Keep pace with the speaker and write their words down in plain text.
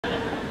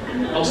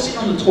I was sitting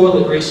on the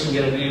toilet recently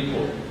at an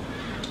airport.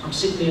 I'm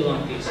sitting there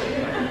like this.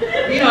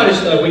 You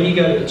notice though, when you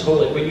go to the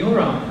toilet, when you're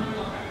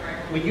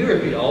a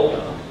bit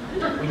older,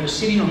 when you're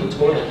sitting on the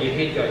toilet, your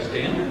head goes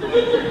down,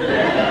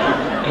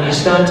 and you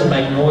start to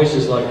make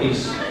noises like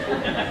this.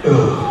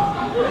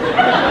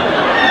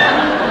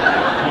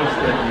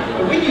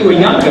 But when you were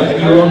younger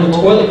and you were on the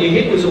toilet, your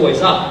head was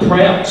always up,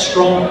 proud,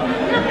 strong.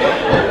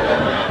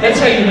 That's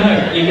how you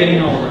know you're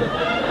getting older.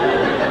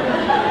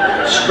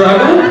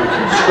 Struggle,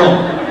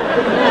 strong.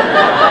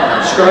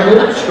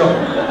 Struggle, strong.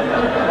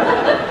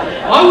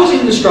 I was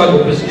in the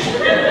struggle position,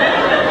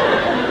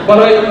 but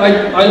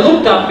I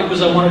looked up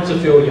because I wanted to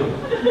feel young.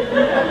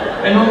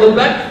 And on the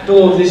back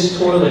door of this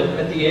toilet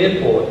at the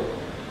airport,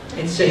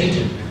 it said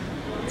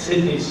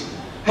this.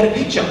 Had a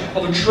picture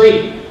of a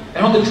tree,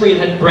 and on the tree it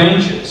had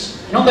branches.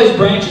 And on those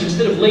branches,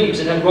 instead of leaves,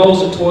 it had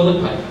rolls of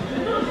toilet paper.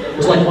 It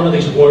was like one of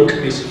these woke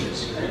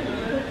messages.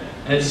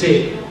 And it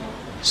said,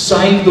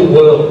 "Save the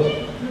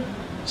world,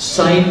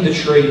 save the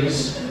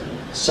trees,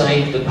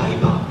 save the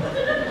paper."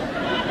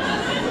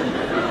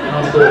 And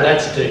I thought,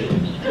 that's deep.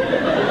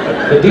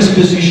 For this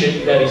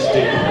position, that is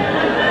deep.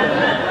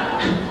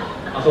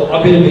 I thought,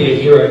 I better be a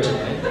hero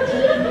today.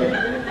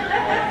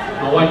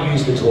 I won't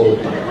use the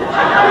toilet paper.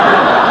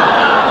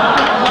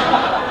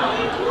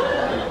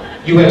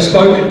 You have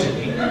spoken to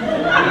me, and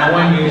I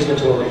won't use the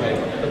toilet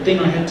paper. But then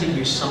I had to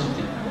use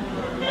something.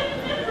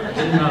 I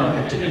didn't know, I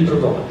had to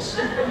improvise.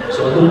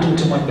 So I looked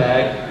into my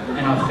bag,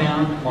 and I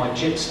found my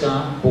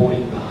Jetstar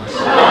boarding pass.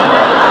 And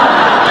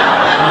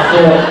I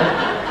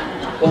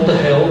thought, what the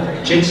hell,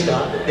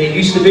 Jetstar? There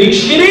used to be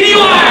shit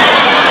anyway!